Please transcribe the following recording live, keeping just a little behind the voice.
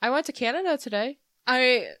I went to Canada today.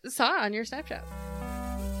 I saw it on your Snapchat.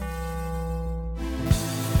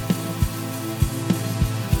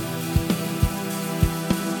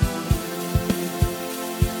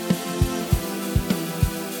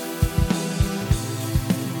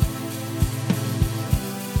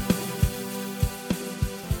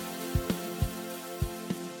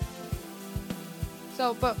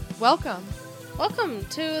 So, but welcome. Welcome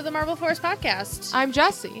to the Marble Force podcast. I'm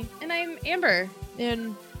Jesse. And I'm Amber.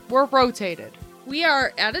 And we're rotated. We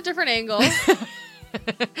are at a different angle.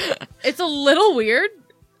 It's a little weird.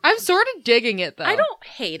 I'm sort of digging it, though. I don't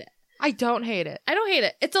hate it. I don't hate it.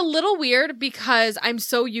 It's a little weird because I'm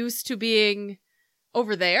so used to being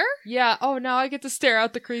over there. Yeah. Oh, now I get to stare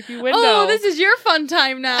out the creepy window. Oh, this is your fun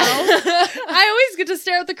time now. I always get to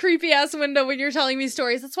stare out the creepy ass window when you're telling me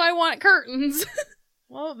stories. That's why I want curtains.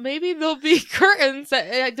 Well, maybe there'll be curtains,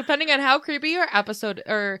 depending on how creepy your episode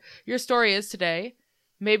or your story is today.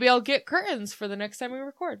 Maybe I'll get curtains for the next time we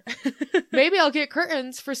record. Maybe I'll get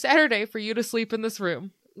curtains for Saturday for you to sleep in this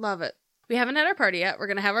room. Love it. We haven't had our party yet. We're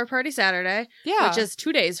going to have our party Saturday, Yeah. which is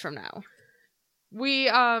 2 days from now. We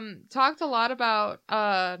talked a lot about,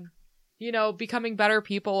 becoming better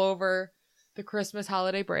people over the Christmas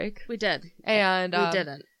holiday break. We did. And we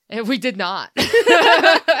didn't. And we did not.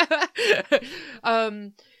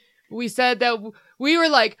 We said that we were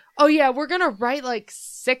like, oh yeah, we're going to write like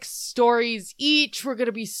 6 stories each. We're going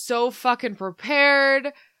to be so fucking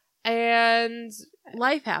prepared. And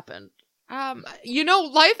life happened.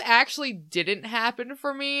 Life actually didn't happen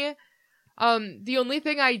for me. The only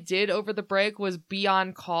thing I did over the break was be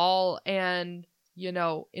on call and,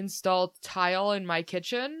 install tile in my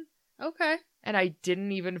kitchen. Okay. And I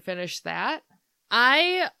didn't even finish that.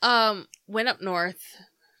 I went up north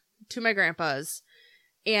to my grandpa's,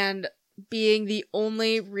 and being the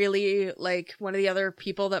only really, like, one of the other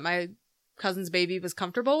people that my cousin's baby was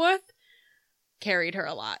comfortable with, carried her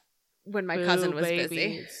a lot when my cousin was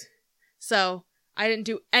busy. So I didn't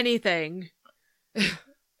do anything,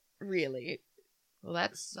 really. Well,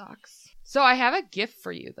 that sucks. So I have a gift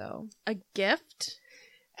for you, though. A gift?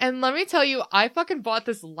 And let me tell you, I fucking bought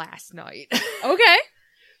this last night. Okay.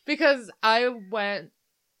 Because I went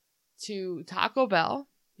to Taco Bell.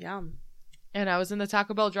 Yum. And I was in the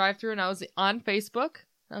Taco Bell drive-thru and I was on Facebook.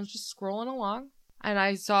 And I was just scrolling along. And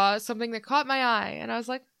I saw something that caught my eye. And I was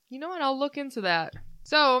like, you know what? I'll look into that.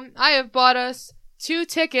 So I have bought us 2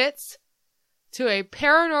 tickets to a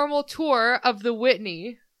paranormal tour of the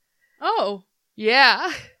Whitney. Oh.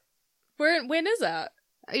 Yeah. When is that?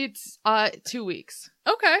 It's 2 weeks.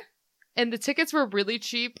 Okay. And the tickets were really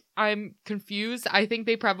cheap. I'm confused. I think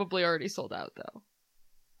they probably already sold out, though.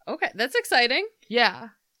 Okay, that's exciting. Yeah.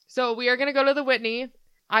 So we are going to go to the Whitney.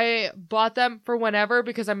 I bought them for whenever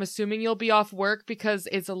because I'm assuming you'll be off work because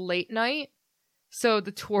it's a late night. So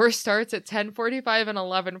the tour starts at 10:45 and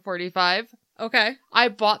 11:45. Okay. I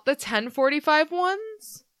bought the 10:45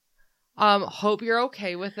 ones. Hope you're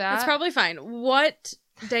okay with that. That's probably fine. What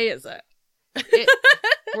day is it?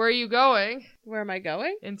 Where are you going? Where am I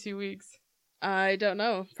going? In 2 weeks. I don't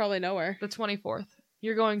know. Probably nowhere. The 24th.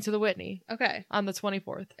 You're going to the Whitney. Okay. On the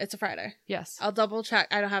 24th. It's a Friday. Yes. I'll double check.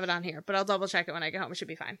 I don't have it on here, but I'll double check it when I get home. It should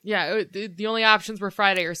be fine. Yeah. The only options were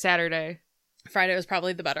Friday or Saturday. Friday was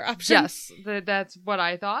probably the better option. Yes. That's what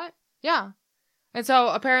I thought. Yeah. And so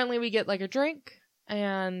apparently we get like a drink.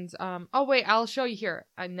 And, oh wait, I'll show you here.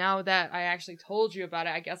 Now that I actually told you about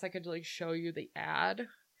it, I guess I could like show you the ad.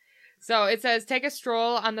 So it says, take a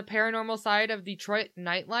stroll on the paranormal side of Detroit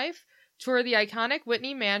nightlife, tour the iconic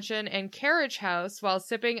Whitney Mansion and Carriage House while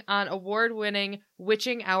sipping on award-winning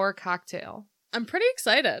Witching Hour cocktail. I'm pretty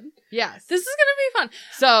excited. Yes. This is going to be fun.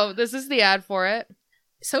 So this is the ad for it.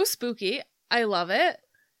 So spooky. I love it.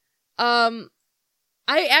 So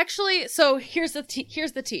here's the tea.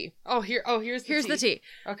 Here's the tea. Here's the tea.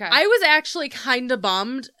 Okay. I was actually kind of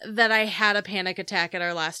bummed that I had a panic attack at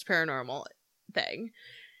our last paranormal thing.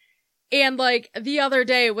 And, like, the other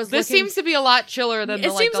day was This seems to be a lot chiller than the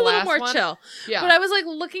last one. It seems a little more chill. Yeah. But I was, like,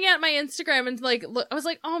 looking at my Instagram and, like, I was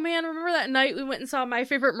like, oh, man, remember that night we went and saw My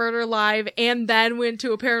Favorite Murder live and then went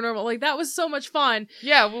to a paranormal? Like, that was so much fun.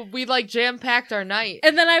 Yeah, we like, jam-packed our night.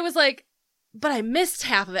 And then I was like, but I missed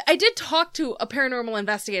half of it. I did talk to a paranormal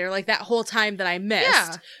investigator, like, that whole time that I missed.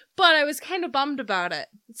 Yeah. But I was kind of bummed about it.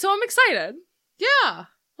 So I'm excited. Yeah.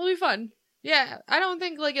 It'll be fun. Yeah. I don't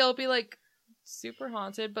think, like, it'll be, like, super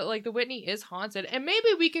haunted, but like the Whitney is haunted, and maybe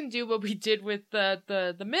we can do what we did with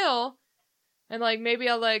the mill, and like maybe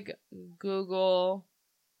I'll like Google.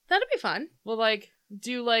 That'd be fun. We'll like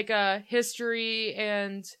do like a history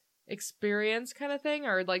and experience kind of thing,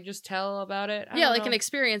 or like just tell about it. Yeah, like an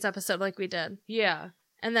experience episode like we did. Yeah.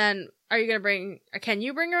 And then, can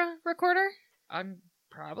you bring a recorder? I'm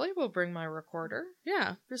probably will bring my recorder.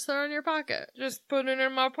 Yeah, just throw it in your pocket. Just put it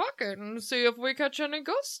in my pocket and see if we catch any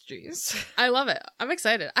ghosties. I love it. I'm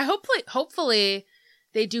excited. Hopefully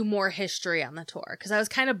they do more history on the tour, because I was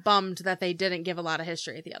kind of bummed that they didn't give a lot of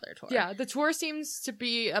history at the other tour. Yeah, the tour seems to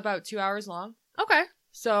be about 2 hours long. Okay.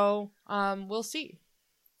 So, we'll see.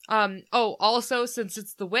 Also, since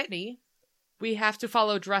it's the Whitney, we have to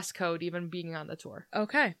follow dress code even being on the tour.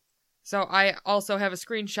 Okay. So I also have a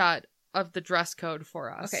screenshot of the dress code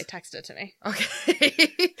for us. Okay, text it to me. Okay.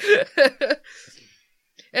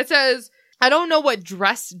 It says, I don't know what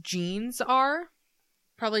dress jeans are.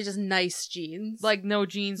 Probably just nice jeans. Like no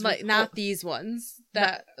jeans. Like not these ones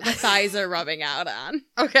that the thighs are rubbing out on.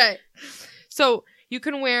 Okay. So you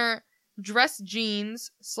can wear dress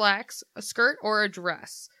jeans, slacks, a skirt, or a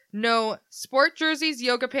dress. No sport jerseys,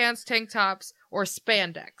 yoga pants, tank tops, or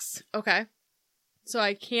spandex. Okay. So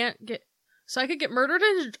I could get murdered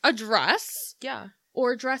in a dress? Yeah.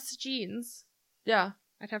 Or dress jeans. Yeah.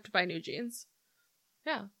 I'd have to buy new jeans.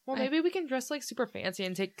 Yeah. Well, maybe we can dress like super fancy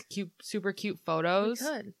and take super cute photos. We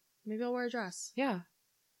could. Maybe I'll wear a dress. Yeah.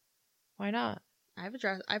 Why not? I have a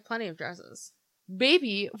dress. I have plenty of dresses.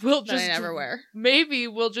 Maybe we'll that I never wear. Maybe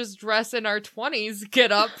we'll just dress in our 20s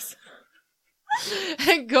get-ups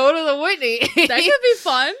and go to the Whitney. That could be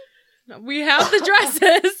fun. We have the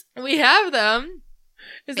dresses. We have them.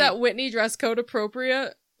 Is that Whitney dress code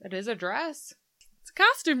appropriate? It is a dress. It's a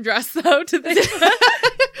costume dress, though, to think.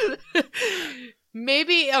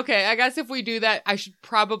 Maybe, okay, I guess if we do that, I should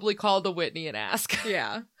probably call the Whitney and ask.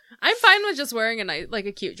 Yeah. I'm fine with just wearing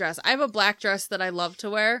a cute dress. I have a black dress that I love to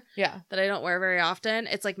wear. Yeah. That I don't wear very often.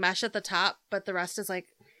 It's like mesh at the top, but the rest is like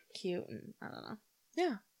cute and I don't know.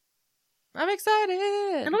 Yeah. I'm excited.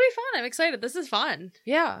 It'll be fun. I'm excited. This is fun.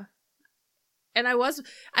 Yeah. And I was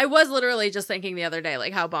literally just thinking the other day,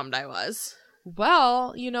 like, how bummed I was.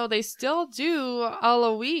 Well, they still do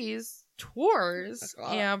Eloise tours,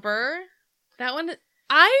 Amber. That one,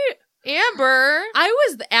 Amber. I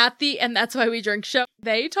was at the And That's Why We Drink show.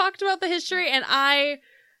 They talked about the history, and I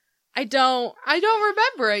don't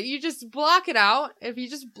remember it. You just block it out. If you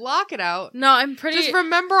just block it out. No, I'm pretty. Just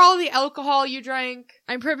remember all the alcohol you drank.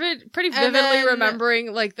 I'm pretty vividly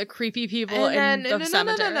remembering like the creepy people in the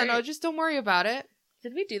cemetery. No. Just don't worry about it.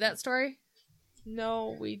 Did we do that story?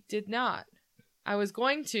 No, we did not. I was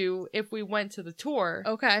going to if we went to the tour.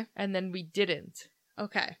 Okay. And then we didn't.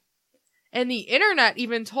 Okay. And the internet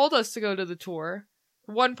even told us to go to the tour.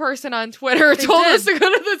 One person on Twitter told us to go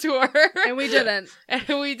to the tour. And we didn't. And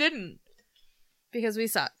we didn't. Because we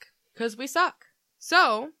suck. Because we suck.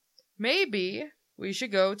 So, maybe we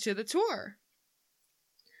should go to the tour.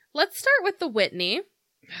 Let's start with the Whitney.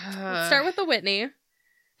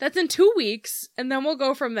 That's in 2 weeks, and then we'll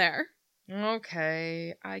go from there.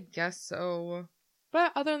 Okay, I guess so.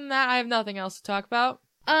 But other than that, I have nothing else to talk about.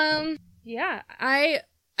 Yeah, I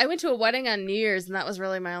went to a wedding on New Year's, and that was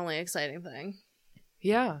really my only exciting thing.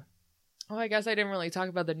 Yeah. Oh, I guess I didn't really talk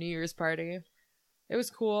about the New Year's party. It was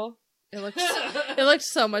cool. It looked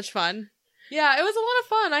so much fun. Yeah, it was a lot of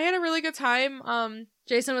fun. I had a really good time.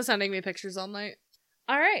 Jason was sending me pictures all night.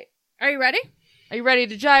 All right. Are you ready? Are you ready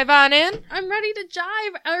to jive on in? I'm ready to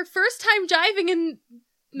jive. Our first time jiving in...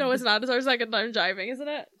 No, it's not. It's our second time jiving, isn't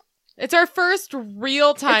it? It's our first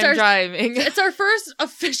real-time jiving. It's our first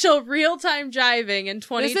official real-time jiving in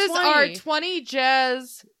 2020. This is our 20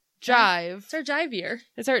 Jazz Jive. It's our jive year.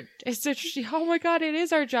 Oh my god, it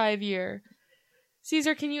is our jive year.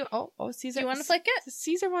 Caesar, can you... Oh, Caesar. Do you want to flick it?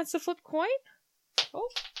 Caesar wants to flip coin? Oh,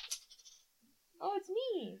 it's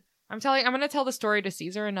me. I'm going to tell the story to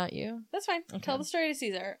Caesar and not you. That's fine. Okay. Tell the story to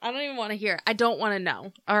Caesar. I don't even want to hear it. I don't want to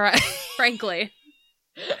know. All right. Frankly.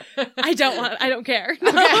 I don't care.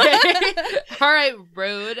 Okay. All right,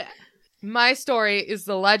 rude. My story is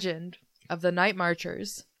the legend of the Night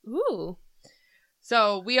Marchers. Ooh.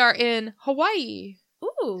 So we are in Hawaii.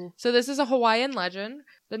 Ooh. So this is a Hawaiian legend.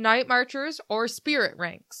 The Night Marchers, or spirit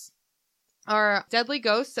ranks, are deadly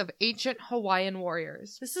ghosts of ancient Hawaiian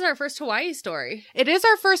warriors. This is our first Hawaii story. It is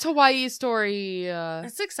our first Hawaii story.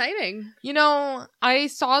 That's exciting. I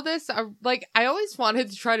saw this, I always wanted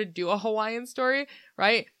to try to do a Hawaiian story,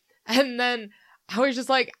 right? And then I was just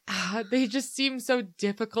like, they just seem so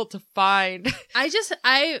difficult to find.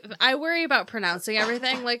 I worry about pronouncing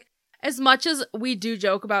everything. Like, as much as we do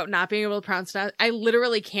joke about not being able to pronounce it, I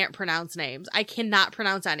literally can't pronounce names. I cannot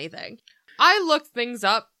pronounce anything. I looked things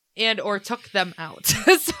up or took them out. So,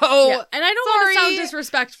 yeah. And I don't want to sound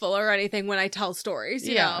disrespectful or anything when I tell stories,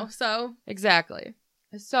 you know, so. Exactly.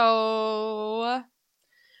 So,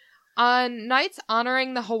 on nights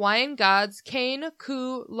honoring the Hawaiian gods, Kane,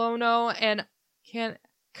 Ku, Lono, and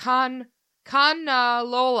Kanalola.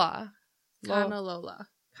 Kanalola?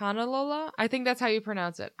 I think that's how you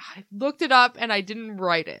pronounce it. I looked it up and I didn't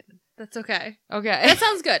write it. That's okay. Okay. That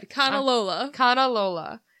sounds good. Kanalola.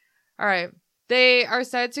 Kanalola. All right. They are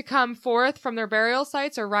said to come forth from their burial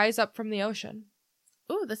sites or rise up from the ocean.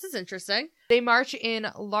 Ooh, this is interesting. They march in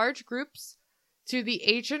large groups to the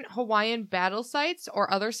ancient Hawaiian battle sites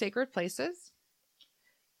or other sacred places.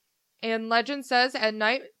 And legend says at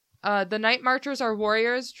night, the night marchers are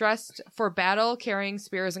warriors dressed for battle, carrying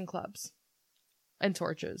spears and clubs and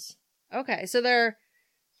torches. Okay, so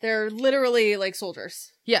they're literally like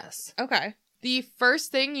soldiers. Yes. Okay. The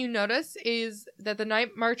first thing you notice is that the night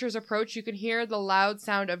marchers approach. You can hear the loud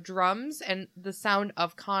sound of drums and the sound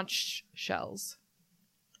of conch shells.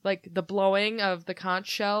 Like the blowing of the conch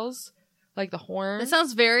shells, like the horn. It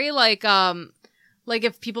sounds very like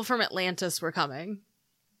if people from Atlantis were coming.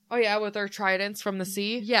 Oh yeah, with their tridents from the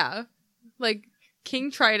sea. Yeah. Like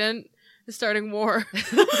King Trident is starting war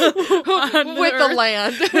with the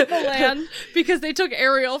land. With the land. Because they took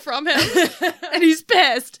Ariel from him. And he's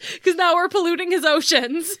pissed. Because now we're polluting his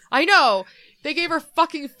oceans. I know. They gave her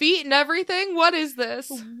fucking feet and everything. What is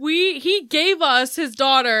this? He gave us his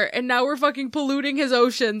daughter, and now we're fucking polluting his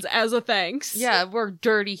oceans as a thanks. Yeah, we're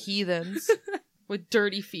dirty heathens with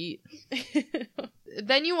dirty feet.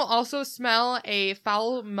 Then you will also smell a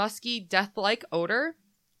foul, musky, death-like odor.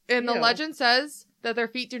 And the legend says that their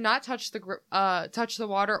feet do not touch the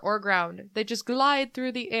water or ground. They just glide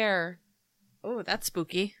through the air. Oh, that's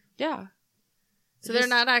spooky. Yeah. So they're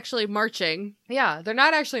not actually marching. Yeah, they're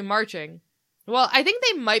not actually marching. Well, I think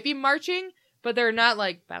they might be marching, but they're not,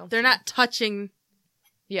 like, bouncing. They're not touching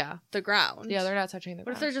the ground. Yeah, they're not touching the ground.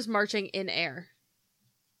 What if they're just marching in air?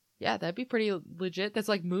 Yeah, that'd be pretty legit. That's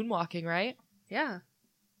like moonwalking, right? Yeah.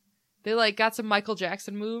 They, like, got some Michael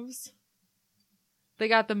Jackson moves. They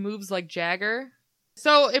got the moves like Jagger.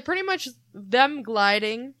 So, it pretty much, them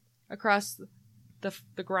gliding across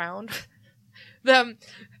the ground,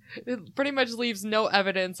 it pretty much leaves no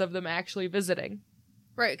evidence of them actually visiting.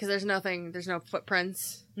 Right, because there's no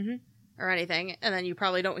footprints or anything, and then you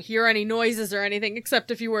probably don't hear any noises or anything,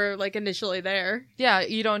 except if you were, like, initially there. Yeah,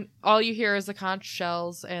 all you hear is the conch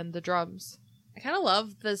shells and the drums. I kind of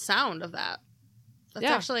love the sound of that. That's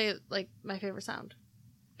actually, like, my favorite sound.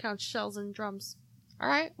 Conch shells and drums.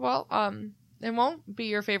 Alright, well, it won't be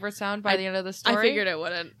your favorite sound by the end of the story. I figured it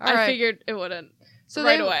wouldn't. So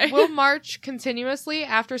right away. Will march continuously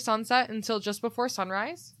after sunset until just before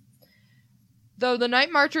sunrise. Though the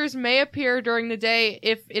night marchers may appear during the day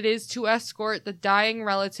if it is to escort the dying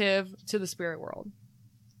relative to the spirit world.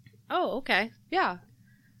 Oh, okay. Yeah.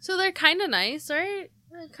 So they're kind of nice, right?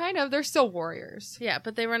 Kind of. They're still warriors. Yeah,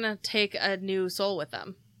 but they want to take a new soul with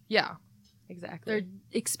them. Yeah, exactly. They're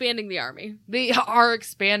expanding the army. They are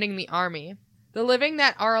expanding the army. The living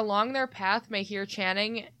that are along their path may hear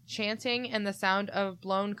chanting, and the sound of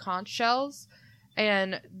blown conch shells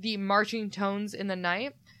and the marching tones in the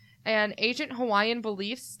night. And ancient Hawaiian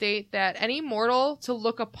beliefs state that any mortal to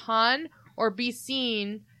look upon or be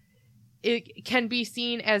seen, it can be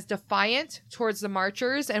seen as defiant towards the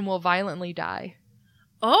marchers and will violently die.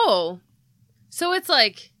 Oh. So it's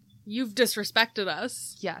like, you've disrespected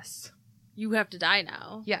us. Yes. You have to die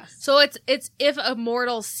now. Yes. So it's if a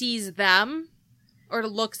mortal sees them or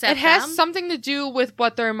looks at them. It has something to do with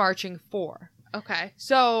what they're marching for. Okay.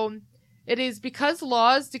 So it is because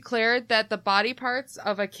laws declared that the body parts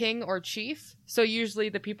of a king or chief, so usually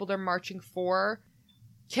the people they're marching for,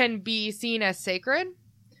 can be seen as sacred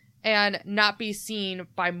and not be seen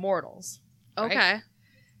by mortals. Right? Okay.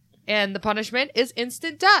 And the punishment is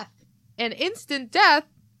instant death. And instant death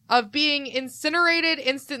of being incinerated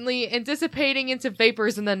instantly and dissipating into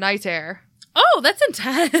vapors in the night air. Oh, that's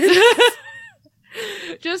intense.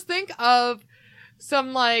 Just think of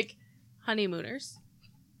some, like, honeymooners.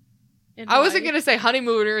 I wasn't going to say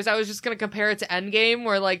honeymooners. I was just going to compare it to Endgame,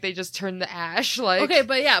 where, like, they just turn to ash. Like, okay,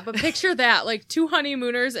 but picture that. Like, 2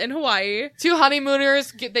 honeymooners in Hawaii. 2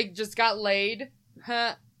 honeymooners, they just got laid.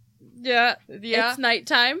 Huh. Yeah. It's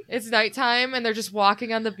nighttime. It's nighttime, and they're just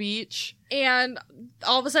walking on the beach. And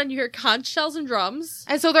all of a sudden you hear conch shells and drums.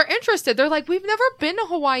 And so they're interested. They're like, we've never been to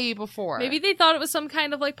Hawaii before. Maybe they thought it was some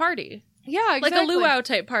kind of, like, party. Yeah, exactly. Like a luau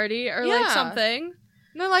type party or, like, something.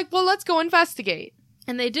 And they're like, well, let's go investigate.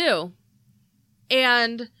 And they do.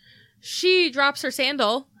 And she drops her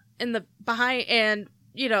sandal in the behind and,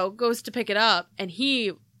 goes to pick it up. And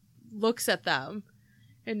he looks at them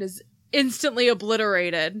and is instantly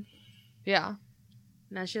obliterated. Yeah.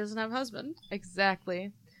 Now she doesn't have a husband.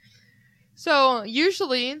 Exactly. So,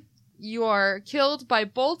 usually, you are killed by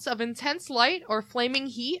bolts of intense light or flaming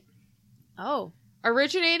heat. Oh.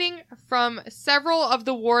 originating from several of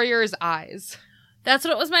the warriors' eyes. That's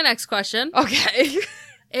what was my next question. Okay.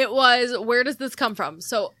 It was, where does this come from?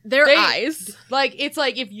 So their eyes. Like, it's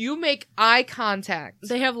like if you make eye contact.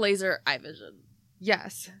 They have laser eye vision.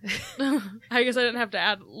 Yes. I guess I didn't have to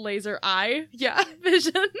add laser eye Yeah.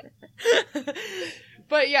 vision.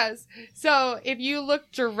 But yes. So if you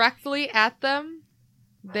look directly at them,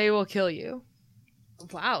 they will kill you.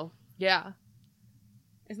 Wow. Yeah.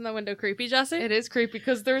 Isn't that window creepy, Jesse? It is creepy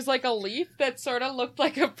because there's like a leaf that sort of looked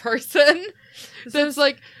like a person that's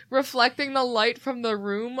like reflecting the light from the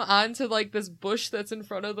room onto like this bush that's in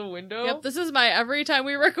front of the window. Yep, this is my every time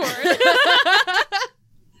we record.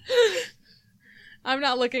 I'm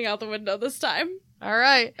not looking out the window this time. All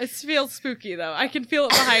right. It feels spooky though. I can feel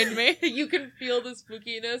it behind me. You can feel the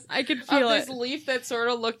spookiness. I can feel of it. this leaf that sort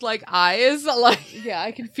of looked like eyes. Like, Yeah,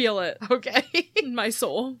 I can feel it okay. in my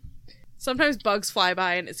soul. Sometimes bugs fly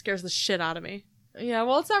by and it scares the shit out of me. Yeah,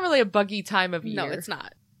 well, it's not really a buggy time of year. No, it's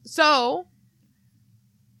not. So,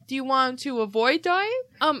 do you want to avoid dying?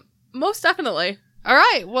 Most definitely. All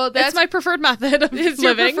right. Well, That's my preferred method of it's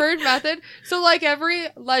living. your preferred method. So, like every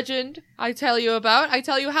legend I tell you about, I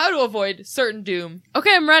tell you how to avoid certain doom.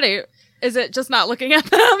 Okay, I'm ready. Is it just not looking at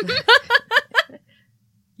them?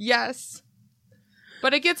 Yes.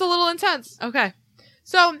 But it gets a little intense. Okay.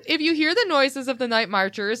 So, if you hear the noises of the night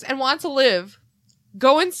marchers and want to live,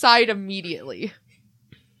 go inside immediately.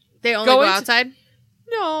 They only Go go into- outside?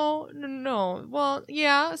 No. Well,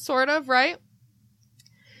 yeah, sort of, right?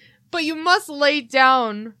 But you must lay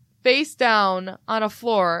down, face down, on a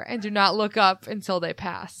floor and do not look up until they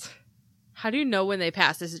pass. How do you know when they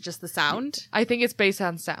pass? Is it just the sound? I think it's based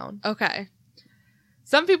on sound. Okay.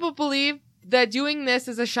 Some people believe that doing this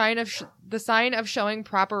is a sign of the sign of showing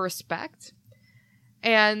proper respect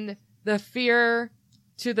and the fear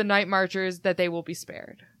to the night marchers that they will be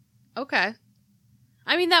spared. Okay.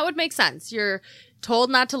 I mean, that would make sense. You're told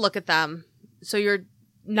not to look at them, so you're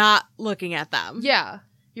not looking at them. Yeah.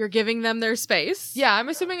 You're giving them their space. Yeah, I'm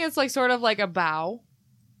assuming it's like sort of like a bow.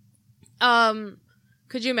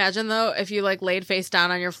 Could you imagine though if you like laid face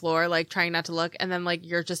down on your floor, like trying not to look, and then like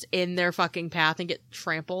you're just in their fucking path and get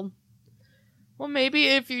trampled? Well, maybe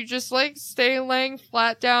if you just like stay laying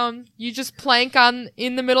flat down, you just plank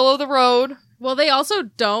in the middle of the road. Well, they also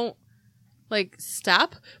don't like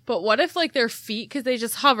step, but what if like their feet, because they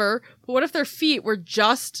just hover, but what if their feet were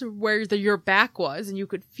just where your back was and you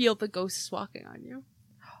could feel the ghosts walking on you?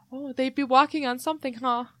 Oh, they'd be walking on something,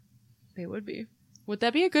 huh? They would be. Would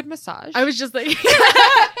that be a good massage? I was just thinking.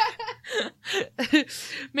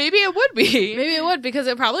 Maybe it would be. Maybe it would, because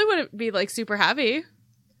it probably wouldn't be like super heavy.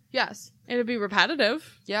 Yes. It'd be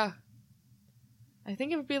repetitive. Yeah. I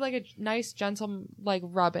think it would be like a nice, gentle, like,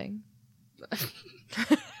 rubbing.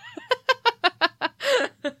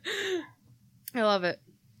 I love it.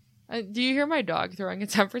 Do you hear my dog throwing a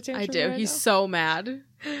temper tantrum? I do. right He's now? so mad.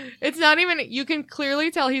 It's not even, you can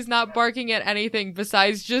clearly tell he's not barking at anything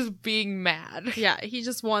besides just being mad. Yeah, he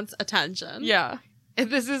just wants attention. Yeah. And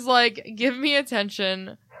this is like, give me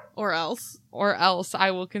attention Or else. or else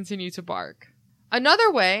I will continue to bark. Another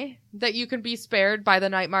way that you can be spared by the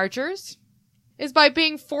night marchers is by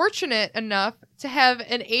being fortunate enough to have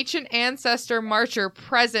an ancient ancestor marcher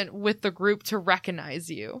present with the group to recognize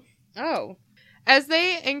you. Oh. As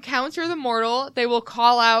they encounter the mortal, they will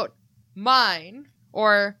call out mine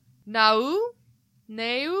or nau,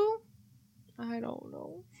 neu, I don't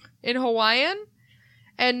know, in Hawaiian,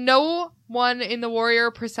 and no one in the warrior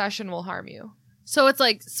procession will harm you. So it's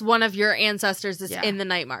like one of your ancestors is Yeah. in the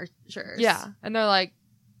night marchers. Yeah, and they're like,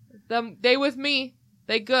 they with me,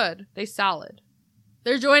 they good, they solid.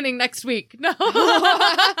 They're joining next week. No.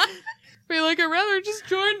 Be like, I'd rather just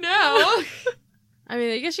join now. I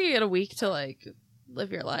mean, I guess you get a week to like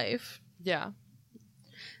live your life. Yeah.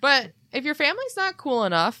 But if your family's not cool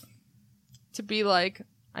enough to be like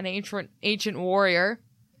an ancient warrior,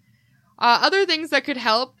 other things that could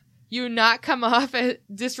help you not come off as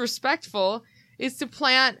disrespectful is to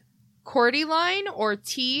plant cordyline or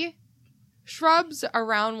tea shrubs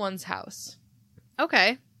around one's house.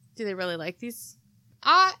 Okay. Do they really like these?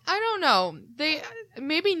 I don't know. They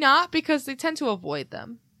maybe not because they tend to avoid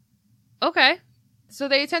them. Okay. So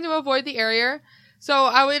they tend to avoid the area. So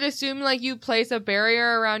I would assume like you place a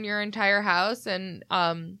barrier around your entire house and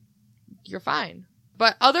you're fine.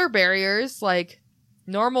 But other barriers like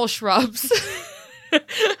normal shrubs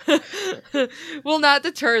will not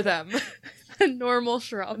deter them. Normal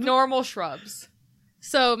shrub. Normal shrubs.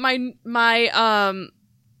 So my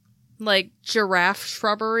like giraffe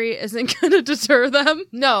shrubbery isn't gonna deter them.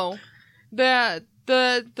 No. The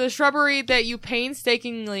shrubbery that you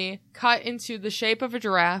painstakingly cut into the shape of a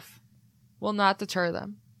giraffe will not deter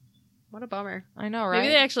them. What a bummer. I know, right? Maybe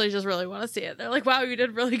they actually just really want to see it. They're like, wow, you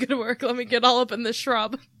did really good work. Let me get all up in this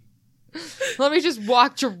shrub. Let me just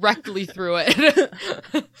walk directly through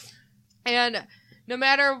it. And no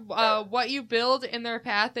matter what you build in their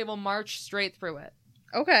path, they will march straight through it.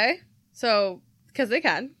 Okay. So, because they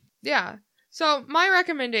can. Yeah. So my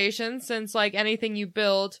recommendation, since like anything you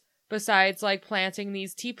build besides like planting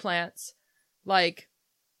these tea plants, like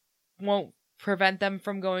won't prevent them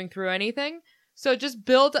from going through anything. So just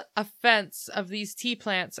build a fence of these tea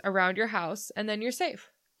plants around your house and then you're safe.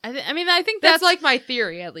 I think That's like my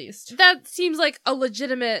theory, at least. that seems like a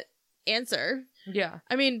legitimate answer. Yeah.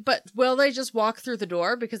 I mean, but will they just walk through the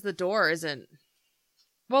door? Because the door isn't.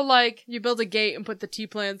 Well, like, You build a gate and put the tea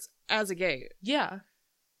plants as a gate. yeah.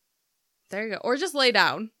 There you go. Or just lay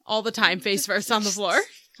down all the time face first on the floor.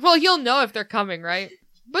 Well, you'll know if they're coming, right?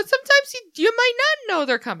 But sometimes you might not know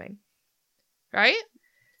they're coming. Right?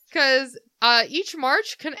 Because each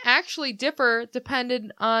march can actually differ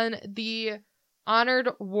depending on the honored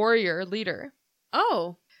warrior leader.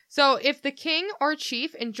 Oh. So if the king or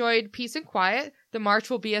chief enjoyed peace and quiet, the march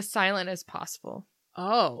will be as silent as possible.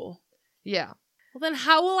 Oh. Yeah. Well, then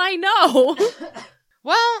how will I know?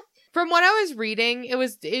 Well, from what I was reading,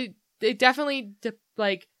 it definitely,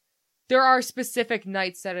 like, there are specific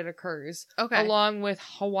nights that it occurs. Okay. Along with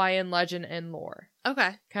Hawaiian legend and lore.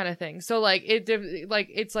 Okay. Kind of thing. So, like,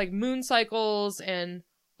 it's like moon cycles and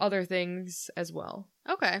other things as well.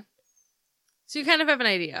 Okay. So you kind of have an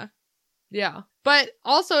idea. Yeah. But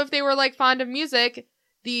also, if they were, like, fond of music,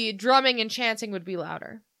 the drumming and chanting would be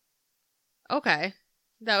louder. Okay.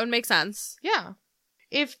 That would make sense. Yeah.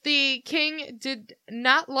 If the king did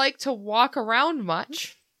not like to walk around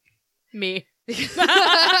much, Me.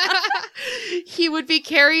 he would be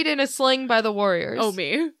carried in a sling by the warriors. Oh,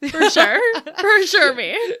 me. For sure. For sure,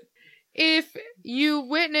 me. If you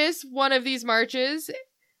witness one of these marches,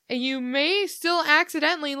 you may still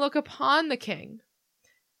accidentally look upon the king,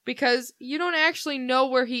 because you don't actually know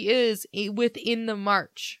where he is within the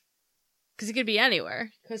march. Because he could be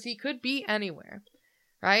anywhere. Because he could be anywhere,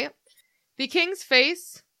 right? The king's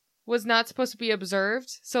face was not supposed to be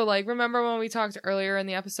observed. So, like, remember when we talked earlier in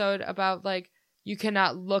the episode about, like, you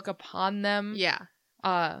cannot look upon them? Yeah.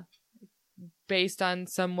 Based on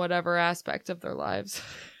some whatever aspect of their lives.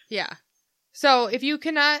 Yeah. So, if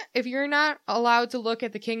you're not allowed to look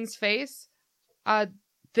at the king's face,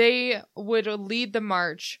 they would lead the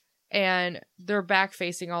march and they're back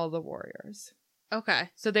facing all the warriors. Okay.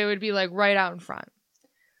 So they would be like right out in front.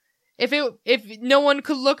 If no one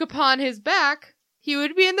could look upon his back, he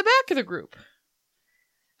would be in the back of the group.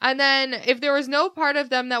 And then if there was no part of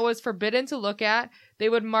them that was forbidden to look at, they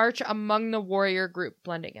would march among the warrior group,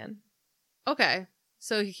 blending in. Okay.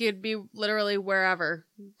 So he could be literally wherever,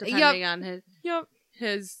 depending on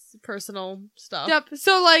his personal stuff. Yep.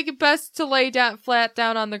 So, like, best to lay down flat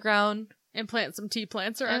down on the ground And plant some tea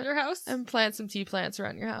plants around your house. and plant some tea plants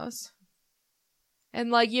around your house. And,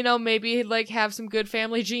 like, you know, maybe, like, have some good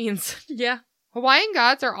family genes. Yeah. Hawaiian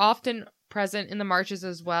gods are often present in the marches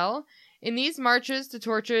as well. In these marches, the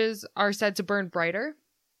torches are said to burn brighter.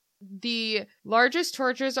 The largest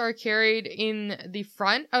torches are carried in the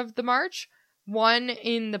front of the march, 1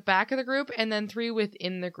 in the back of the group, and then 3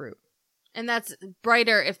 within the group. And that's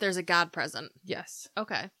brighter if there's a god present. Yes.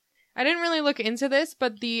 Okay. I didn't really look into this,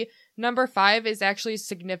 but the number 5 is actually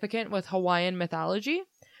significant with Hawaiian mythology.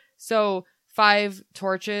 So 5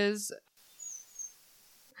 torches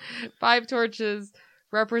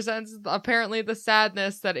represents apparently the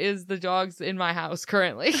sadness that is the dogs in my house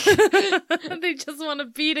currently. They just want to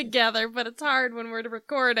be together, but it's hard when we're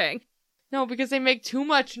recording. No, because they make too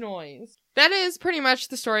much noise. That is pretty much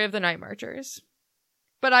the story of the Night Marchers.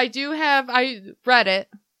 But I read it.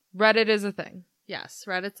 Reddit is a thing. Yes,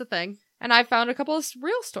 Reddit's a thing. And I found a couple of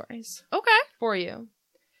real stories. Okay. For you.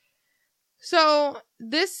 So,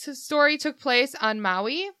 this story took place on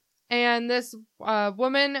Maui, and this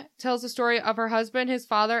woman tells the story of her husband, his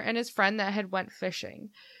father, and his friend that had went fishing.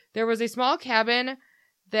 There was a small cabin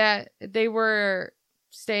that they were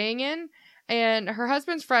staying in, and her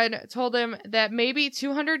husband's friend told him that maybe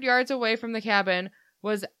 200 yards away from the cabin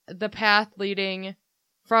was the path leading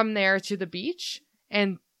from there to the beach,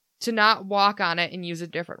 and to not walk on it and use a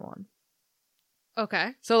different one.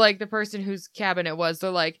 Okay. So, like, the person whose cabin it was,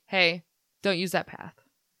 they're like, hey, don't use that path.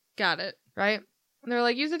 Got it. Right? And they're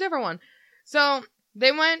like, use a different one. So,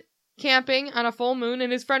 they went camping on a full moon,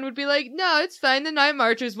 and his friend would be like, no, it's fine, the night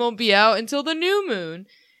marchers won't be out until the new moon.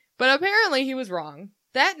 But apparently he was wrong.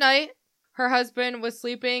 That night, her husband was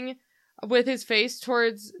sleeping with his face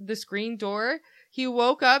towards the screen door. He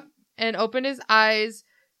woke up and opened his eyes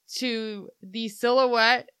to the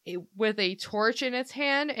silhouette with a torch in its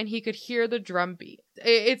hand, and he could hear the drum beat.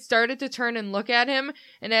 It started to turn and look at him,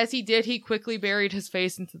 and as he did, he quickly buried his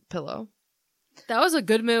face into the pillow. That was a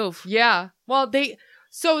good move. Yeah. Well,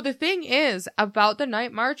 so the thing is about the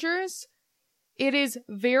Night Marchers, it is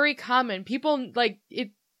very common. People like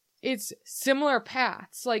it's similar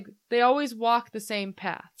paths. Like they always walk the same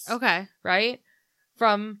paths. Okay. Right?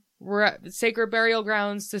 From sacred burial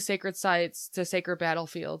grounds to sacred sites to sacred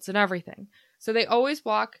battlefields and everything. So they always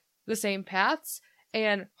walk the same paths,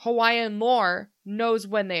 and Hawaiian lore knows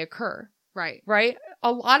when they occur. Right. Right?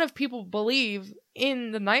 A lot of people believe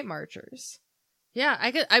in the Night Marchers. Yeah,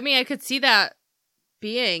 I could see that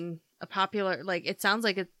being a popular, like, it sounds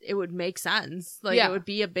like it would make sense. Like, Yeah. it would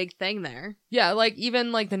be a big thing there. Yeah, like,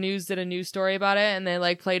 even, like, the news did a news story about it, and they,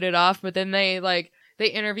 like, played it off, but then they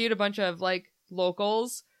interviewed a bunch of, like,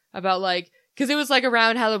 locals about, like, because it was, like,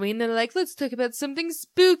 around Halloween, they're like, let's talk about something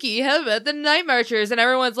spooky, how about the Night Marchers? And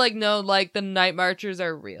everyone's like, no, like, the Night Marchers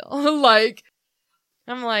are real. Like,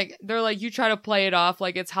 I'm like, they're like, you try to play it off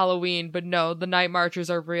like it's Halloween, but no, the Night Marchers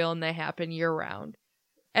are real and they happen year round.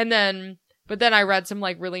 But then I read some,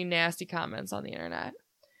 like, really nasty comments on the internet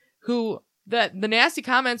the nasty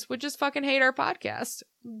comments would just fucking hate our podcast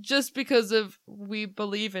just because of we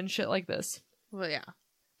believe in shit like this. Well, yeah.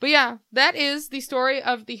 But yeah, that is the story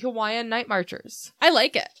of the Hawaiian Night Marchers. I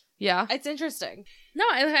like it. Yeah. It's interesting. No,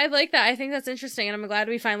 I like that. I think that's interesting, and I'm glad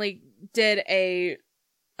we finally did a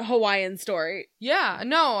Hawaiian story. Yeah,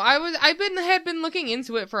 no, had been looking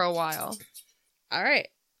into it for a while. All right.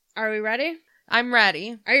 Are we ready? I'm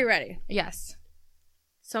ready. Are you ready? Yes.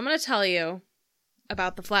 So I'm going to tell you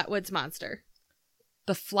about the Flatwoods Monster.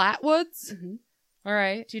 The Flatwoods? Mm-hmm. All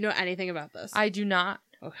right. Do you know anything about this? I do not.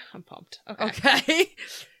 Oh, I'm pumped. Okay. Okay.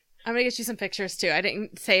 I'm going to get you some pictures too. I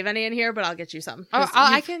didn't save any in here, but I'll get you some. Oh,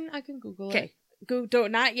 I can Google it. Okay.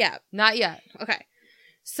 Don't, not yet. Not yet. Okay.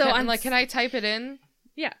 So can I type it in?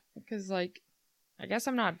 Yeah. Because, like, I guess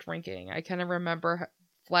I'm not drinking. I kind of remember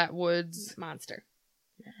Flatwoods. Monster.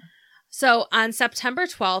 Yeah. So on September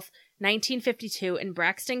 12th, 1952, in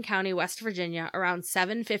Braxton County, West Virginia, around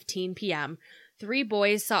 7:15 p.m., 3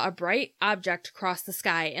 boys saw a bright object cross the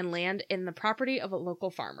sky and land in the property of a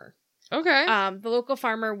local farmer. Okay. The local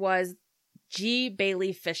farmer was G.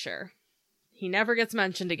 Bailey Fisher. He never gets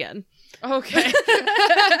mentioned again. Okay.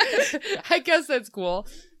 I guess that's cool.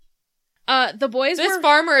 The boys This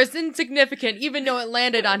farmer is insignificant, even though it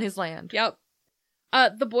landed on his land. Yep.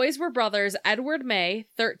 The boys were brothers Edward May,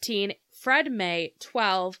 13, Fred May,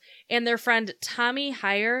 12, and their friend Tommy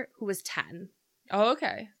Heyer, who was 10. Oh,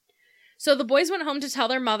 okay. So the boys went home to tell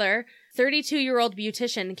their mother, 32-year-old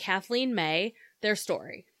beautician Kathleen May, their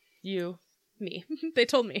story. You. Me. They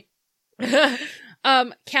told me.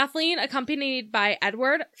 Kathleen, accompanied by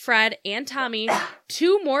Edward, Fred, and Tommy,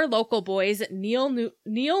 2 more local boys, Neil Nunley.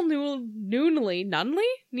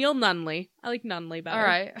 I like Nunley better. All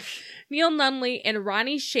right. Neil Nunley and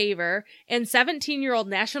Ronnie Shaver, and 17-year-old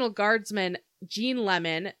National Guardsman Gene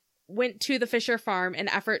Lemon went to the Fisher farm in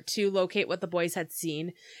effort to locate what the boys had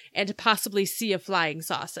seen and to possibly see a flying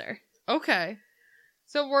saucer. Okay.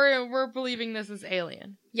 So we're believing this is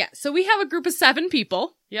alien. Yeah, so we have a group of 7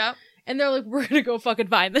 people. Yep. And they're like, we're gonna go fucking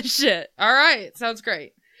find this shit. All right. Sounds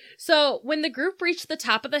great. So when the group reached the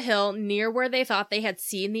top of the hill near where they thought they had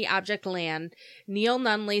seen the object land, Neil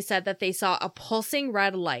Nunley said that they saw a pulsing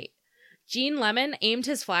red light. Gene Lemon aimed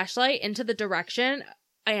his flashlight into the direction,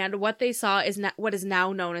 and what they saw is what is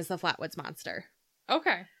now known as the Flatwoods Monster.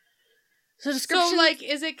 Okay. So description... So, like,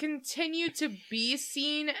 is it continued to be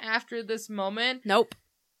seen after this moment? Nope.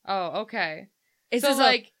 Oh, okay. It's so,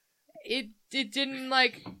 like, it didn't,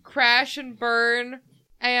 like, crash and burn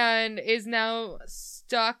and is now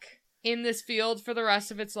stuck in this field for the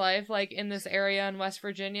rest of its life, like, in this area in West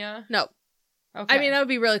Virginia? No. Okay. I mean, that would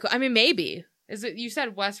be really cool. I mean, maybe. Is it, you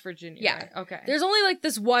said West Virginia, Yeah. right? Okay. There's only, like,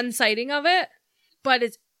 this one sighting of it, but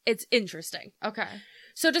it's interesting. Okay.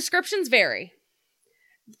 So descriptions vary.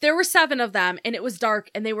 There were 7 of them, and it was dark,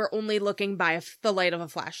 and they were only looking by the light of a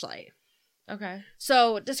flashlight. Okay.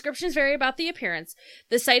 So descriptions vary about the appearance.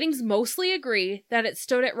 The sightings mostly agree that it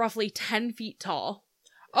stood at roughly 10 feet tall.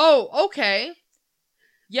 Oh, okay.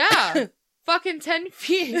 Yeah. Fucking 10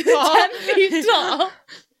 feet tall. 10 feet tall.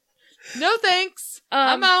 No thanks.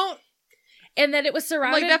 I'm out. And that it was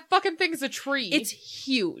surrounded... Like, that fucking thing's a tree. It's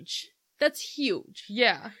huge. That's huge.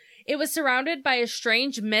 Yeah. It was surrounded by a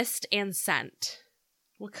strange mist and scent.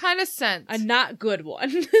 What kind of scent? A not good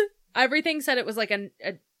one. Everything said it was like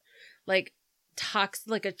like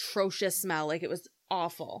atrocious smell. Like, it was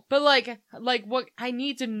awful. But like what I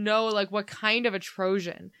need to know, like, what kind of a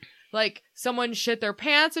Trojan? like someone shit their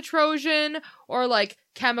pants a Trojan or like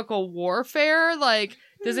chemical warfare. Like,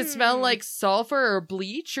 does it smell like sulfur or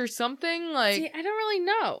bleach or something? Like, see, I don't really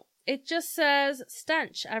know. It just says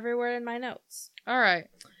stench everywhere in my notes. all right.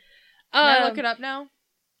 Can I look it up now?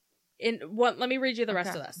 Let me read you the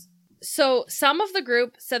rest of this. So some of the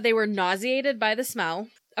group said they were nauseated by the smell.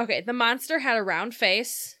 Okay, the monster had a round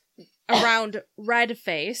face, red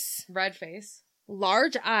face,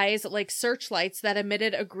 large eyes like searchlights that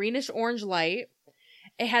emitted a greenish-orange light.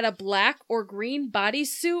 It had a black or green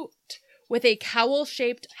bodysuit with a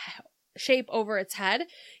cowl-shaped shape over its head.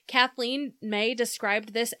 Kathleen May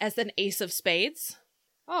described this as an ace of spades.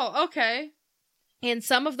 Oh, okay. And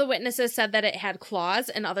some of the witnesses said that it had claws,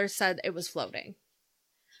 and others said it was floating.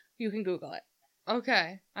 You can Google it.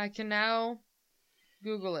 Okay. I can now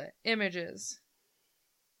Google it. Images.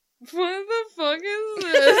 What the fuck is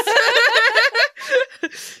this?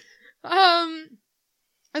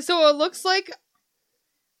 So it looks like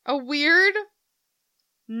a weird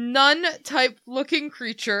nun-type looking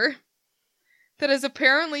creature that is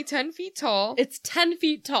apparently 10 feet tall. It's 10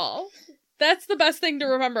 feet tall. That's the best thing to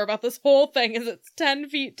remember about this whole thing is it's 10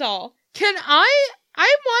 feet tall. I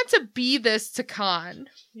want to be this to Con.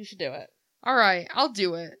 You should do it. All right, I'll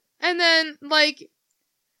do it. And then, like,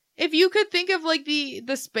 if you could think of, like, the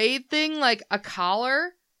spade thing, like, a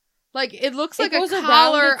collar. Like, it looks like a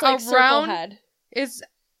collar around head. It's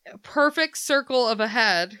a perfect circle of a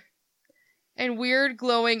head. And weird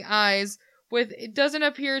glowing eyes with, it doesn't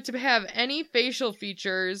appear to have any facial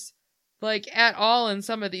features, like, at all in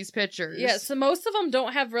some of these pictures. Yeah, so most of them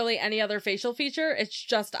don't have really any other facial feature. It's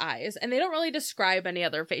just eyes. And they don't really describe any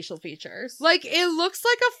other facial features. Like, it looks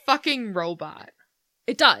like a fucking robot.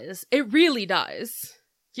 It does. It really does.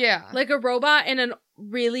 Yeah. Like a robot in a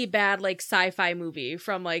really bad, like, sci-fi movie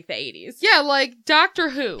from, like, the 80s. Yeah, like Doctor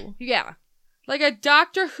Who. Yeah. Like a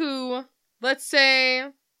Doctor Who, let's say,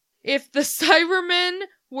 if the Cybermen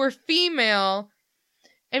were female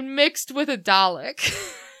and mixed with a Dalek.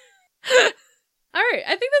 All right,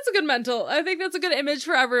 I think that's a good image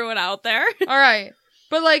for everyone out there. All right.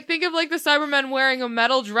 But, like, think of, like, the Cybermen wearing a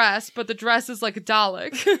metal dress, but the dress is like a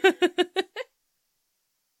Dalek.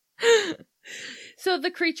 So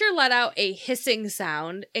the creature let out a hissing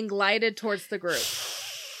sound and glided towards the group.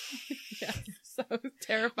 Yeah, so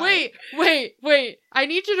terrifying. Wait. I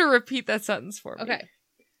need you to repeat that sentence for me. Okay.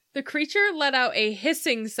 The creature let out a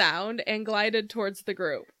hissing sound and glided towards the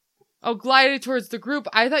group. Oh, glided towards the group.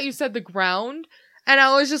 I thought you said the ground. And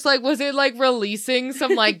I was just like, was it like releasing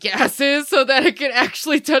some like gases so that it could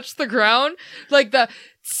actually touch the ground? Like the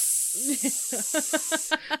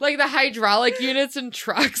like the hydraulic units in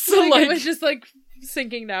trucks. Like it was just like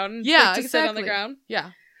sinking down. Yeah, to sit on the ground.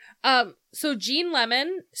 Yeah. So Gene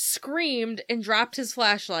Lemon screamed and dropped his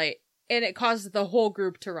flashlight, and it caused the whole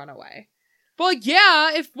group to run away. Well,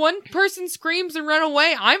 yeah, if one person screams and run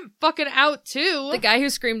away, I'm fucking out too. The guy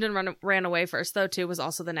who screamed and ran away first, though, too, was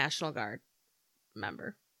also the National Guard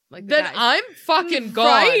member. Like then I'm fucking gone.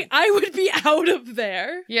 Right? I would be out of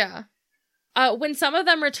there. Yeah. When some of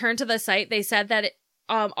them returned to the site, they said that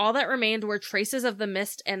all that remained were traces of the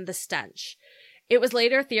mist and the stench. It was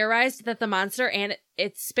later theorized that the monster and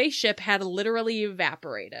its spaceship had literally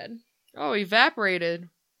evaporated. Oh, evaporated.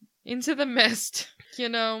 Into the mist, you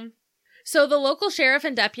know. So the local sheriff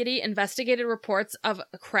and deputy investigated reports of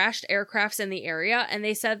crashed aircrafts in the area, and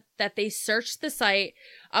they said that they searched the site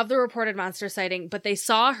of the reported monster sighting, but they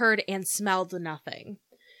saw, heard, and smelled nothing.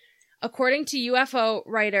 According to UFO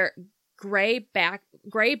writer Gray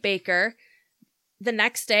Baker, the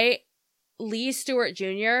next day, Lee Stewart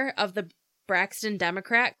Jr. of the Braxton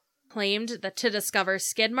Democrat claimed that to discover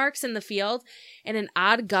skid marks in the field and an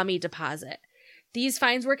odd gummy deposit. These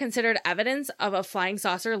finds were considered evidence of a flying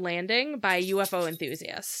saucer landing by a UFO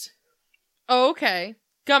enthusiast. Oh, okay.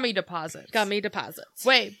 Gummy deposits.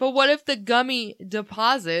 Wait, but what if the gummy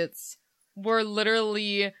deposits were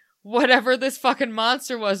literally whatever this fucking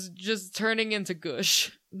monster was just turning into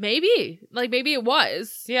gush? Maybe. Like, maybe it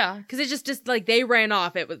was. Yeah. Because it just, like, they ran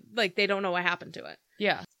off. It was, like, they don't know what happened to it.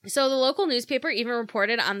 Yeah. So the local newspaper even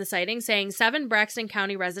reported on the sighting, saying 7 Braxton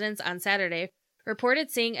County residents on Saturday reported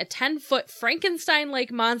seeing a 10-foot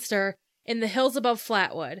Frankenstein-like monster in the hills above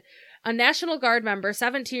Flatwood. A National Guard member,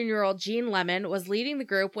 17-year-old Gene Lemon, was leading the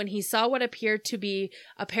group when he saw what appeared to be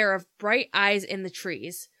a pair of bright eyes in the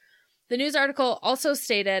trees. The news article also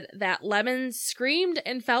stated that Lemon screamed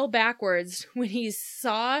and fell backwards when he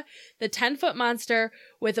saw the 10-foot monster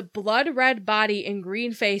with a blood-red body and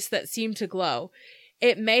green face that seemed to glow.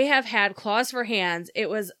 It may have had claws for hands. It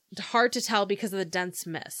was hard to tell because of the dense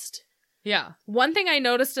mist. Yeah. One thing I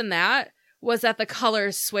noticed in that was that the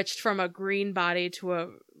colors switched from a green body to a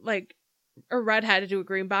like a redhead to a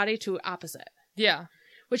green body to opposite. Yeah.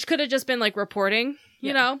 Which could have just been like reporting, you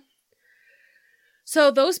Yeah. know?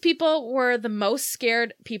 So those people were the most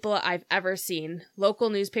scared people I've ever seen. Local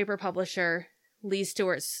newspaper publisher Lee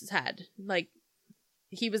Stewart said. Like,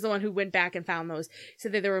 he was the one who went back and found those. He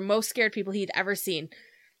said that they were most scared people he'd ever seen.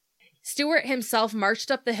 Stewart himself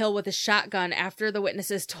marched up the hill with a shotgun after the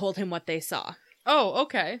witnesses told him what they saw. Oh,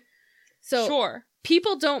 okay. So Sure.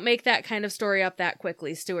 people don't make that kind of story up that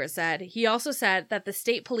quickly, Stewart said. He also said that the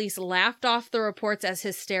state police laughed off the reports as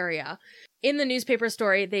hysteria. In the newspaper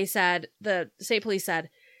story, the state police said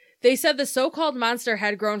the so-called monster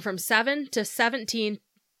had grown from 7 to 17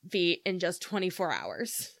 feet in just 24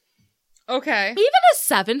 hours. Okay. Even a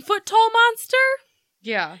 7-foot-tall monster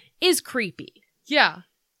Yeah. is creepy. Yeah.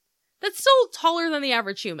 That's still taller than the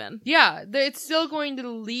average human. Yeah. It's still going to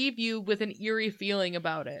leave you with an eerie feeling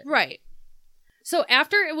about it. Right. So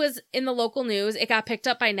after it was in the local news, it got picked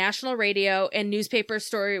up by national radio, and newspaper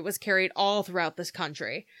story was carried all throughout this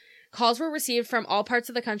country. Calls were received from all parts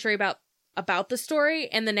of the country about the story,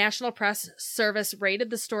 and the National Press Service rated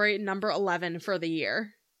the story number 11 for the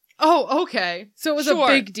year. Oh, okay. So it was Sure. a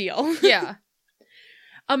big deal. Yeah.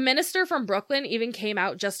 A minister from Brooklyn even came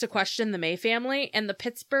out just to question the May family, and a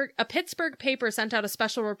Pittsburgh paper sent out a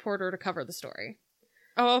special reporter to cover the story.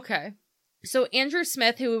 Oh, okay. So Andrew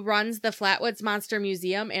Smith, who runs the Flatwoods Monster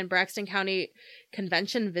Museum and Braxton County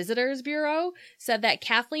Convention Visitors Bureau, said that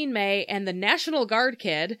Kathleen May and the National Guard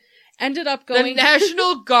kid ended up going... The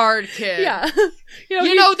National Guard kid. Yeah.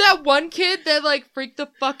 You know that one kid that, like, freaked the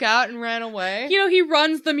fuck out and ran away? You know, he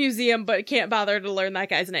runs the museum but can't bother to learn that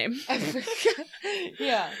guy's name.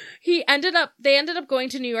 Yeah. They ended up going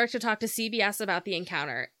to New York to talk to CBS about the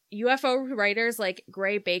encounter. UFO writers like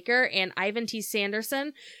Gray Baker and Ivan T.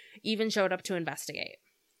 Sanderson even showed up to investigate.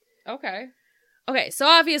 Okay. Okay, so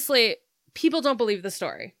obviously people don't believe the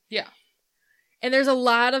story. Yeah. And there's a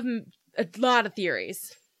lot of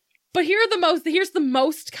theories. But here's the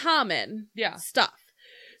most common Yeah. stuff.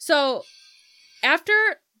 So after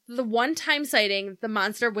the one-time sighting, the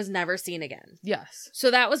monster was never seen again. Yes.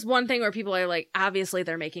 So that was one thing where people are like, obviously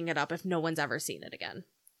they're making it up if no one's ever seen it again.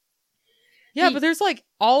 Yeah, but there's, like,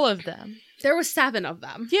 all of them. There was 7 of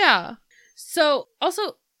them. Yeah. So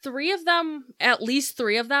also at least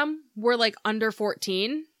 3 of them were like under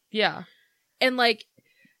 14. Yeah. And like,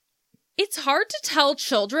 it's hard to tell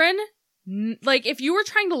children, like if you were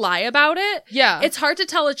trying to lie about it, Yeah. it's hard to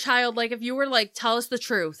tell a child, like if you were like, tell us the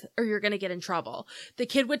truth or you're going to get in trouble. The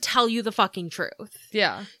kid would tell you the fucking truth.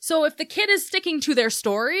 Yeah. So if the kid is sticking to their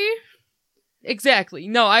story. Exactly.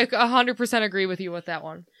 No, I 100% agree with you with that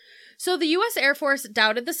one. So the U.S. Air Force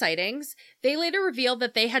doubted the sightings. They later revealed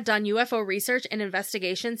that they had done UFO research and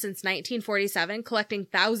investigation since 1947, collecting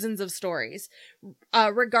thousands of stories.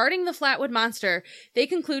 Regarding the Flatwood Monster, they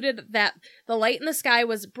concluded that the light in the sky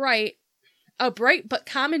was a bright but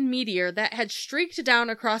common meteor that had streaked down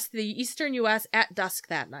across the eastern U.S. at dusk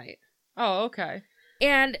that night. Oh, okay.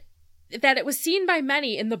 And that it was seen by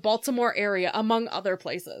many in the Baltimore area, among other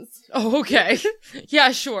places. Oh, okay.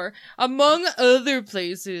 Yeah, sure. Among other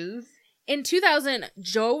places. In 2000,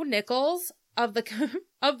 Joe Nichols of the committee.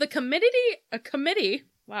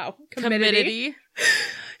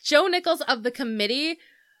 Joe Nichols of the Committee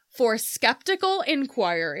for Skeptical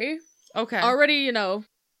Inquiry. Okay. Already,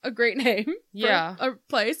 a great name for Yeah. a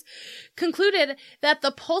place, concluded that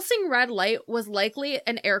the pulsing red light was likely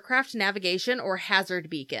an aircraft navigation or hazard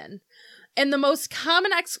beacon. And the most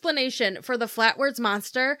common explanation for the Flatwoods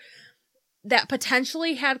Monster that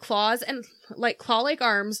potentially had claws and like claw-like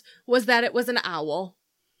arms was that it was an owl.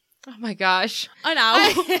 Oh my gosh. An owl.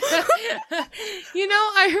 I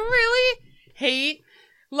really hate,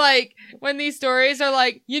 like, when these stories are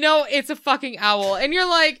like, it's a fucking owl. And you're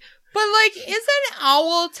like, but, like, is an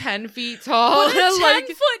owl 10 feet tall? But a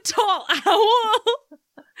 10-foot tall owl?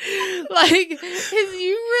 Like, do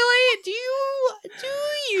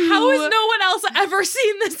you? How has no one else ever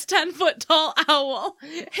seen this 10-foot tall owl?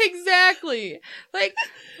 Exactly. Like,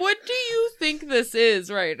 what do you think this is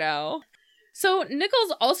right now? So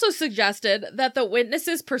Nichols also suggested that the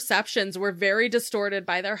witnesses' perceptions were very distorted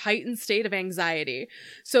by their heightened state of anxiety.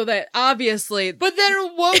 So that obviously... But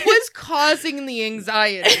then what was causing the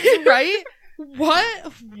anxiety, right?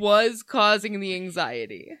 What was causing the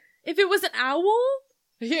anxiety? If it was an owl?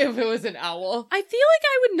 If it was an owl. I feel like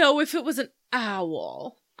I would know if it was an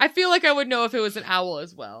owl. I feel like I would know if it was an owl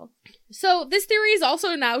as well. So this theory is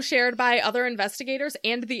also now shared by other investigators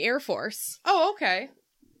and the Air Force. Oh, okay.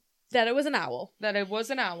 That it was an owl. That it was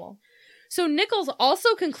an owl. So Nichols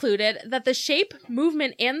also concluded that the shape,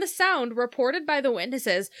 movement, and the sound reported by the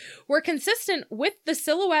witnesses were consistent with the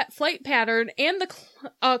silhouette flight pattern and the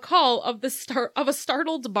call of a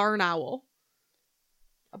startled barn owl.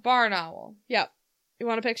 A barn owl. Yep. You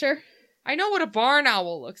want a picture? I know what a barn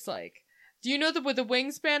owl looks like. Do you know what the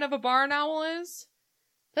wingspan of a barn owl is?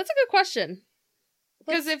 That's a good question.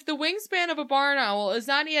 Because if the wingspan of a barn owl is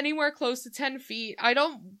not anywhere close to 10 feet,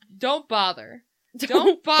 don't bother.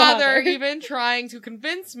 Don't bother even trying to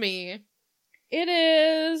convince me.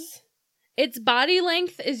 Its body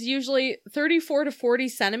length is usually 34 to 40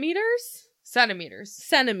 centimeters.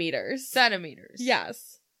 Centimeters.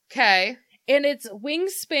 Yes. Okay. And its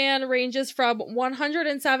wingspan ranges from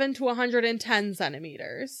 107 to 110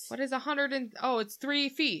 centimeters. What is 100 and... Oh, it's 3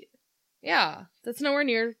 feet. Yeah. That's nowhere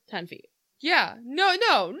near 10 feet. Yeah. No.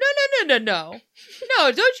 No,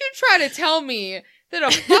 don't you try to tell me that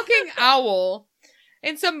a fucking owl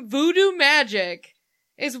and some voodoo magic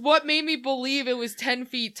is what made me believe it was 10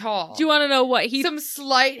 feet tall. Do you want to know what Some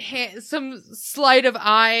sleight of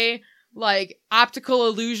eye, like, optical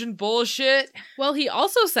illusion bullshit? Well, he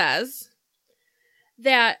also says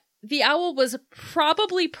that the owl was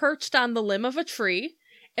probably perched on the limb of a tree,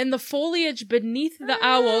 and the foliage beneath the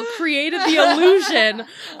owl created the illusion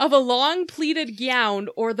of a long pleated gown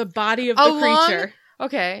or the body of the creature.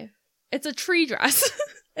 Okay. It's a tree dress.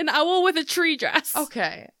 An owl with a tree dress.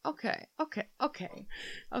 Okay.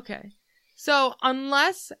 So,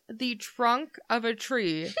 unless the trunk of a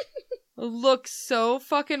tree looks so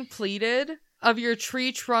fucking pleated of your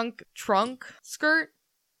tree trunk skirt,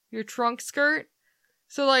 your trunk skirt.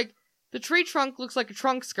 So, like, the tree trunk looks like a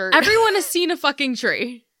trunk skirt. Everyone has seen a fucking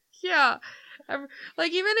tree. Yeah.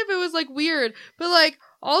 Like, even if it was, like, weird. But, like,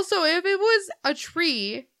 also, if it was a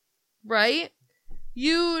tree, right?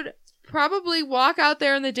 You'd probably walk out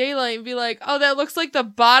there in the daylight and be like, oh, that looks like the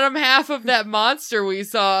bottom half of that monster we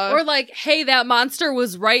saw. Or like, hey, that monster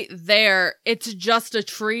was right there. It's just a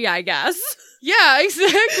tree, I guess. Yeah,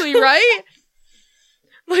 exactly, right?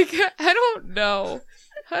 Like, I don't know.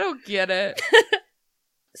 I don't get it.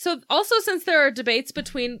 So also, since there are debates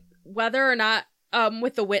between whether or not,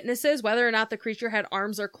 with the witnesses, whether or not the creature had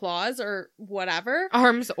arms or claws or whatever.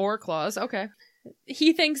 Arms or claws, okay.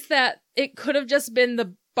 He thinks that it could have just been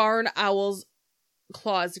the barn owl's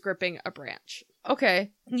claws gripping a branch.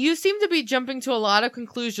 Okay. You seem to be jumping to a lot of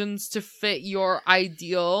conclusions to fit your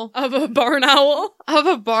ideal of a barn owl. Of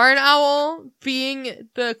a barn owl being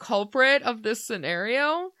the culprit of this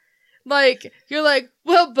scenario. Like, you're like,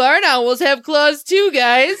 well, barn owls have claws too,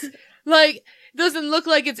 guys. Like, doesn't look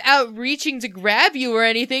like it's out reaching to grab you or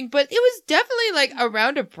anything, but it was definitely, like,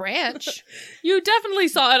 around a branch. You definitely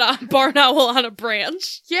saw it on barn owl on a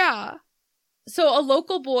branch. Yeah. So a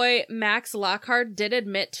local boy, Max Lockhart, did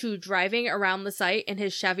admit to driving around the site in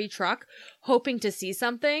his Chevy truck, hoping to see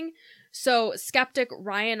something. So skeptic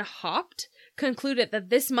Ryan Haupt concluded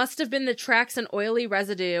that this must have been the tracks and oily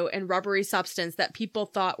residue and rubbery substance that people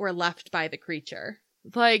thought were left by the creature.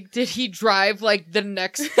 Like, did he drive, like, the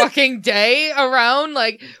next fucking day around?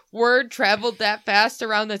 Like, word traveled that fast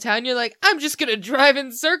around the town. You're like, I'm just gonna drive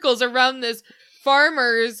in circles around this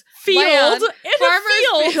farmer's field.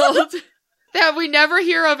 Field. That we never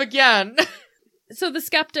hear of again. So the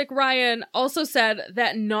skeptic Ryan also said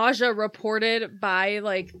that nausea reported by,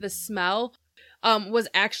 like, the smell was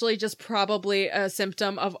actually just probably a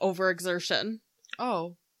symptom of overexertion.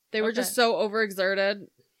 Oh. They were just so overexerted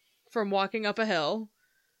from walking up a hill.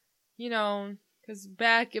 You know, because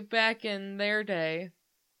back in their day.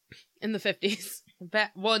 In the 50s.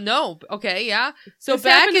 Well, no. Okay, yeah. So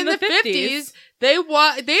back in the 50s, they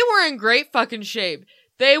were in great fucking shape.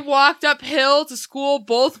 They walked uphill to school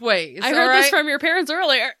both ways. I heard this from your parents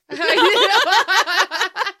earlier.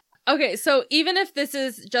 Okay, so even if this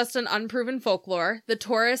is just an unproven folklore, the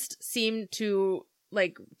tourists seem to,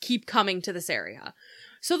 like, keep coming to this area.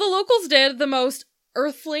 So the locals did the most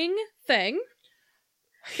earthling thing.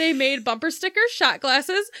 They made bumper stickers, shot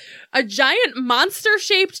glasses, a giant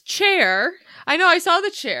monster-shaped chair. I know, I saw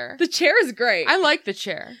the chair. The chair is great. I like the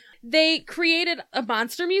chair. They created a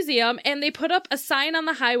monster museum, and they put up a sign on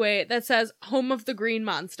the highway that says, Home of the Green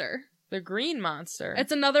Monster. The Green Monster?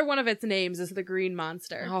 It's another one of its names is the Green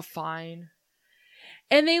Monster. Oh, fine.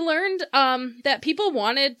 And they learned that people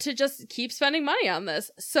wanted to just keep spending money on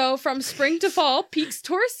this. So from spring to fall, peak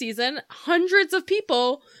tourist season, hundreds of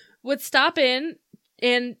people would stop in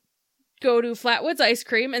and go to Flatwood's Ice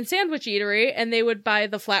Cream and Sandwich Eatery, and they would buy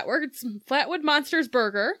the Flatwood Monsters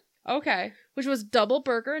Burger. Okay. Which was double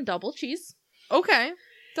burger and double cheese. Okay.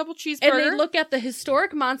 Double cheeseburger. And they look at the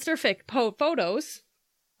historic monster photos.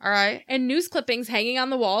 All right. And news clippings hanging on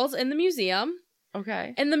the walls in the museum.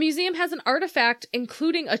 Okay. And the museum has an artifact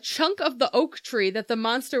including a chunk of the oak tree that the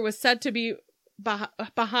monster was said to be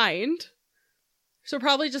behind. So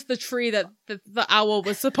probably just the tree that the owl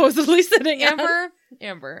was supposedly sitting in.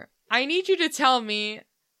 Amber, I need you to tell me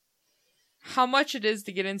how much it is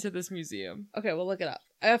to get into this museum. Okay, we'll look it up.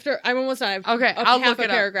 I'm almost done. Okay, I'll look it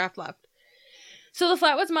up. Paragraph left. So the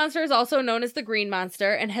Flatwoods Monster is also known as the Green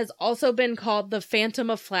Monster and has also been called the Phantom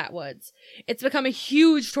of Flatwoods. It's become a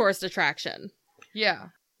huge tourist attraction. Yeah.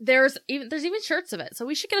 There's even shirts of it, so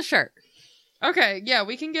we should get a shirt. Okay, yeah,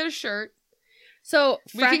 we can get a shirt. So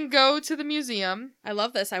we can go to the museum. I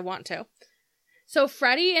love this. I want to. So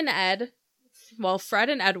Fred and Edward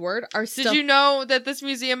are still... Did you know that this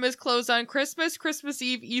museum is closed on Christmas, Christmas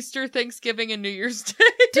Eve, Easter, Thanksgiving, and New Year's Day?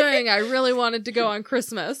 Dang, I really wanted to go on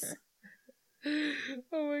Christmas.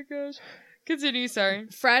 Oh my gosh. Continue, sorry.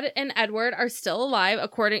 Fred and Edward are still alive,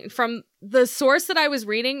 according from the source that I was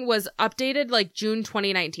reading was updated like June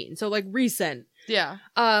 2019. So like recent. Yeah.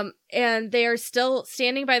 And they are still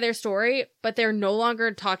standing by their story, but they're no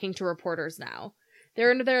longer talking to reporters now.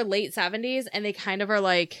 They're into their late 70s and they kind of are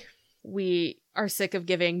like, we are sick of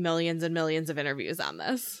giving millions and millions of interviews on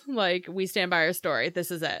this. Like, we stand by our story.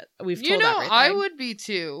 This is it. We've told everything. I would be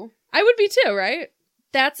too. I would be too, right?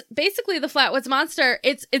 That's basically the Flatwoods Monster.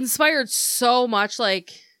 It's inspired so much,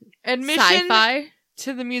 like, admission sci-fi.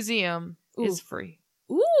 To the museum is free.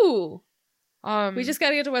 Ooh. We just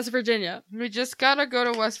gotta get to West Virginia. We just gotta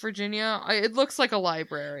go to West Virginia. It looks like a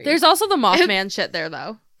library. There's also the Mothman shit there,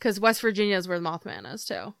 though. Because West Virginia is where the Mothman is,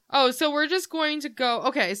 too. Oh, so we're just going to go...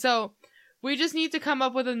 Okay, so we just need to come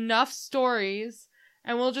up with enough stories,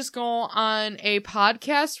 and we'll just go on a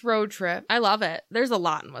podcast road trip. I love it. There's a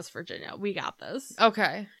lot in West Virginia. We got this.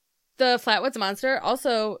 Okay. The Flatwoods Monster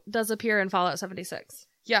also does appear in Fallout 76.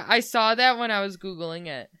 Yeah, I saw that when I was Googling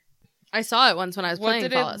it. I saw it once when I was playing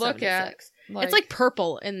Fallout 76. What did it look at? It's like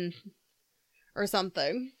purple or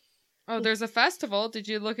something. Oh, there's a festival. Did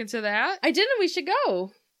you look into that? I didn't. We should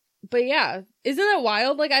go. But yeah, isn't that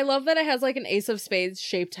wild? Like, I love that it has like an Ace of Spades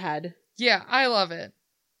shaped head. Yeah, I love it.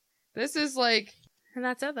 This is like... And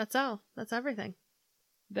that's it. That's all. That's everything.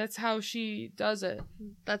 That's how she does it.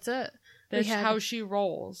 That's it. That's how she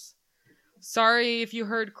rolls. Sorry if you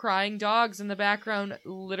heard crying dogs in the background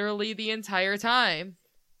literally the entire time.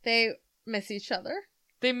 They miss each other.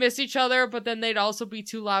 They miss each other, but then they'd also be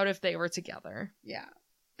too loud if they were together. Yeah.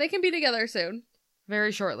 They can be together soon.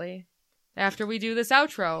 Very shortly. After we do this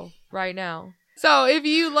outro right now. So if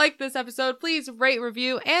you like this episode, please rate,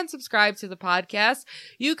 review, and subscribe to the podcast.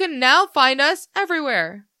 You can now find us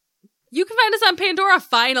everywhere. You can find us on Pandora,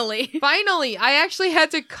 finally. Finally! I actually had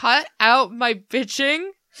to cut out my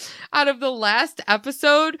bitching out of the last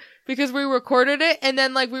episode because we recorded it, and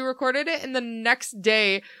then we recorded it, and the next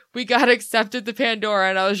day we got accepted to Pandora,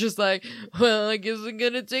 and I was just like, well, I guess I'm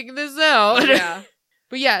gonna take this out. Yeah.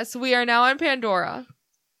 But yes, we are now on Pandora.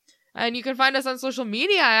 And you can find us on social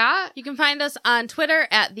media at... You can find us on Twitter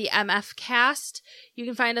at the MFcast. You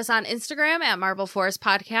can find us on Instagram at Marble Forest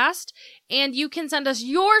Podcast. And you can send us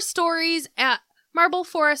your stories at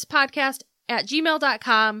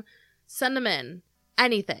marbleforestpodcast@gmail.com. Send them in.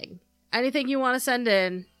 Anything. Anything you want to send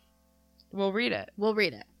in. We'll read it. We'll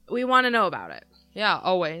read it. We want to know about it. Yeah,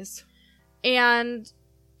 always. And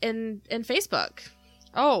in Facebook.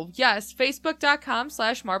 Oh, yes.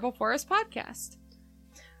 Facebook.com/MarbleForestPodcast.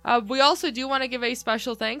 We also do want to give a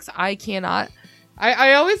special thanks. I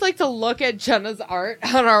always like to look at Jenna's art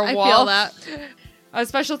on our wall. I feel that. A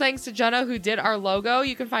special thanks to Jenna who did our logo.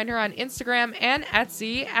 You can find her on Instagram and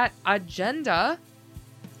Etsy at Agenda.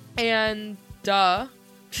 And Jen,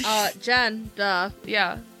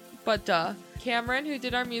 Yeah, but Cameron who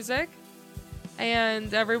did our music.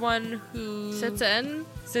 And everyone who sits in,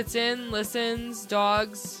 listens,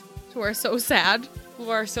 dogs. Who are so sad.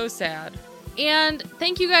 And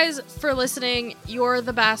thank you guys for listening. You're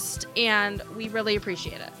the best, and we really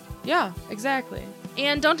appreciate it. Yeah, exactly.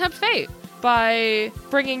 And don't tempt fate. By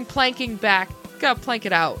bringing planking back. Gotta plank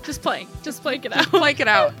it out. Just plank it out. Plank it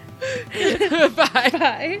out. Bye.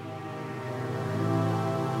 Bye.